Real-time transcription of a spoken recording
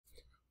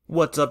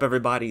What's up,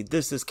 everybody?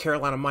 This is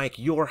Carolina Mike,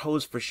 your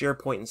host for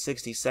SharePoint in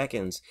 60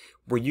 seconds,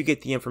 where you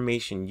get the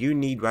information you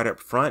need right up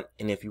front,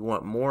 and if you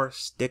want more,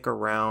 stick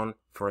around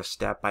for a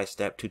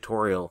step-by-step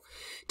tutorial.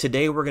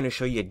 Today we're going to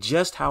show you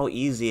just how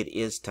easy it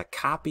is to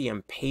copy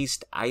and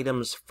paste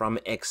items from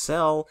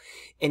Excel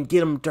and get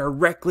them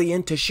directly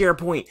into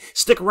SharePoint.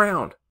 Stick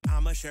around.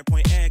 I'm a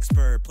SharePoint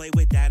expert, play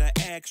with data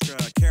extra,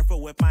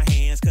 careful with my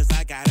hands cause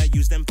I gotta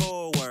use them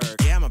for work.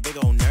 Yeah, I'm a big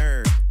old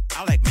nerd,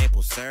 I like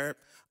maple syrup.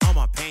 On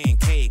my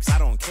pancakes, I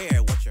don't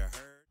care what you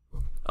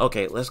heard.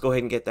 Okay, let's go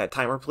ahead and get that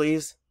timer,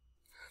 please.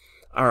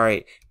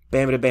 Alright,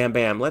 bam bam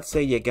bam. Let's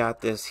say you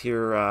got this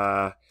here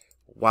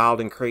wild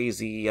and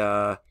crazy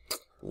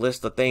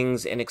list of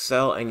things in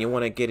Excel and you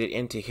want to get it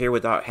into here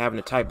without having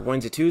to type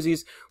onesie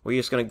twosies. Well,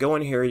 you're just going to go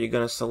in here, you're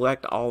going to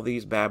select all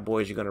these bad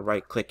boys, you're going to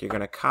right click, you're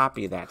going to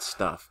copy that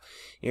stuff.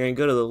 You're going to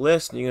go to the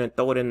list and you're going to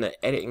throw it in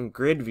the edit and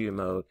grid view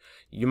mode.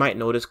 You might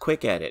notice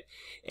quick edit,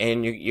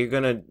 and you're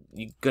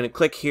gonna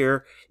click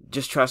here.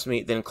 Just trust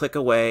me. Then click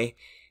away,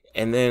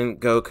 and then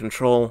go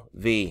Control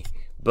V.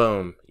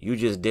 Boom! You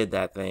just did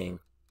that thing.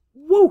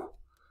 Woo!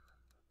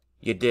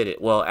 You did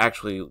it. Well,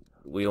 actually,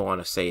 we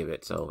want to save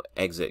it, so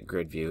exit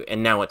grid view,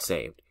 and now it's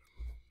saved.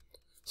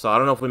 So I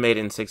don't know if we made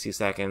it in 60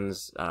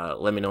 seconds.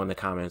 Let me know in the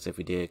comments if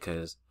we did,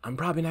 because I'm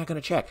probably not gonna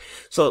check.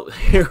 So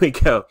here we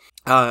go.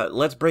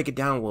 Let's break it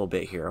down a little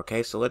bit here.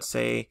 Okay, so let's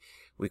say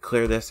we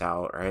clear this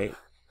out, right?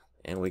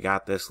 And we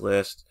got this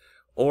list,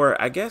 or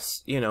I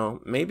guess, you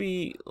know,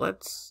 maybe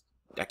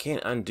I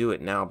can't undo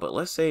it now, but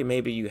let's say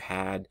maybe you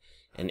had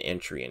an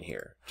entry in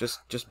here.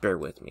 Just bear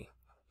with me.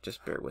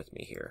 Just bear with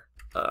me here.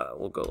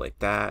 We'll go like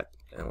that,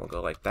 and we'll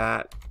go like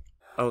that.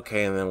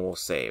 Okay, and then we'll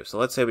save. So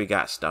let's say we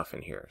got stuff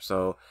in here.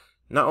 So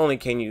not only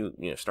can you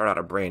start out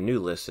a brand new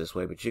list this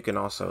way, but you can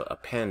also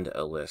append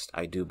a list,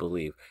 I do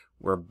believe.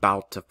 We're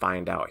about to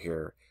find out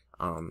here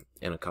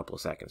in a couple of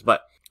seconds.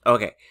 But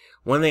okay,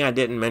 one thing I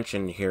didn't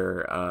mention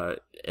here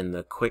in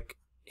the quick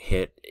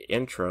hit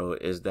intro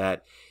is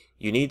that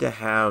you need to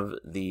have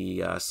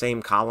the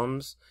same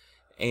columns,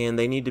 and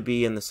they need to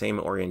be in the same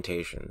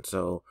orientation.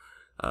 So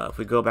if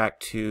we go back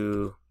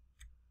to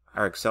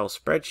our Excel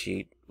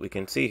spreadsheet, we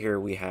can see here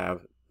we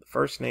have the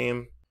first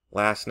name,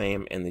 last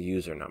name, and the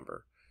user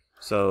number.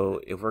 So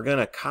if we're going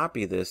to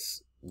copy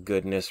this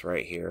goodness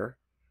right here,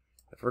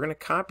 we're going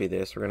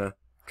to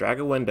drag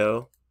a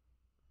window,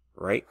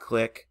 right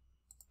click,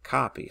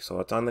 copy. So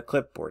it's on the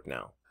clipboard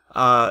now.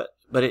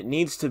 But it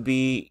needs to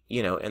be,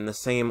 in the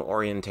same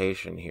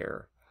orientation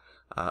here.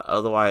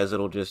 Otherwise,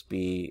 it'll just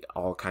be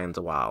all kinds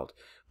of wild.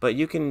 But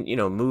you can,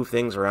 move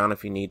things around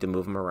if you need to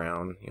move them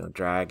around.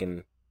 Drag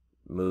and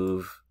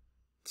move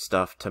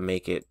stuff to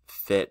make it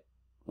fit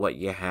what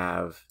you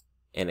have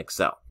in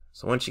Excel.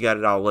 So once you got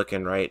it all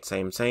looking right,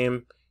 same,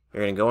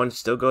 you're going to go and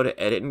still go to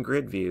Edit and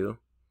Grid View.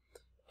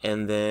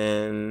 And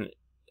then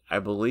I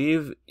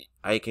believe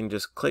I can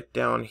just click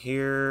down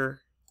here.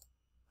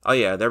 Oh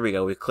yeah, there we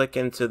go. We click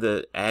into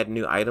the Add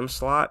New Item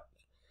slot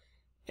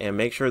and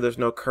make sure there's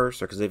no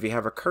cursor, because if you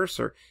have a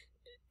cursor,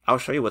 I'll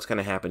show you what's going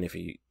to happen if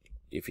you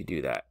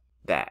do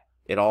that.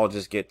 It all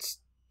just gets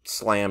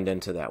slammed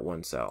into that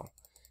one cell,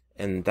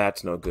 and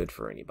that's no good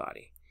for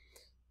anybody.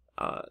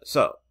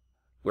 So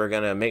we're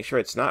going to make sure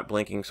it's not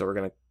blinking, so we're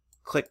going to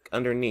click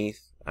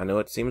underneath. I know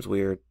it seems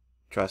weird,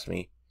 trust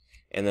me.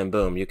 And then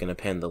boom, you can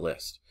append the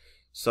list.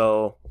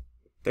 So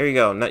there you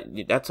go.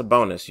 That's a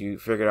bonus. You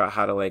figured out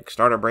how to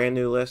start a brand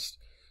new list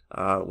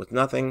with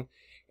nothing,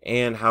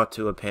 and how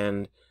to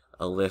append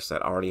a list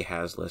that already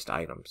has list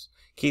items.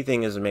 Key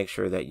thing is to make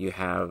sure that you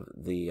have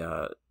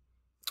the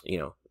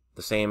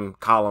the same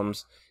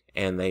columns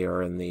and they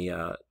are in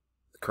the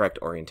correct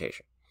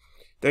orientation.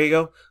 There you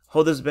go.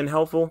 Hope this has been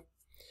helpful.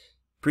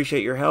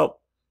 Appreciate your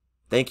help.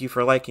 Thank you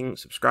for liking,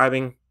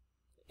 subscribing,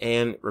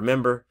 and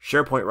remember,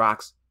 SharePoint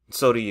rocks, and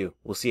so do you.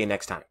 We'll see you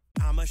next time.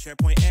 I'm a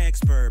SharePoint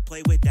expert,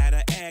 play with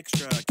data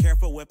extra,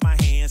 careful with my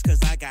hands cause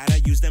I gotta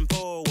use them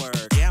for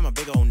work. Yeah, I'm a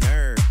big old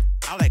nerd,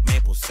 I like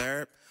maple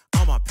syrup.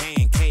 On my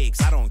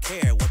pancakes, I don't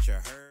care what you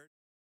heard.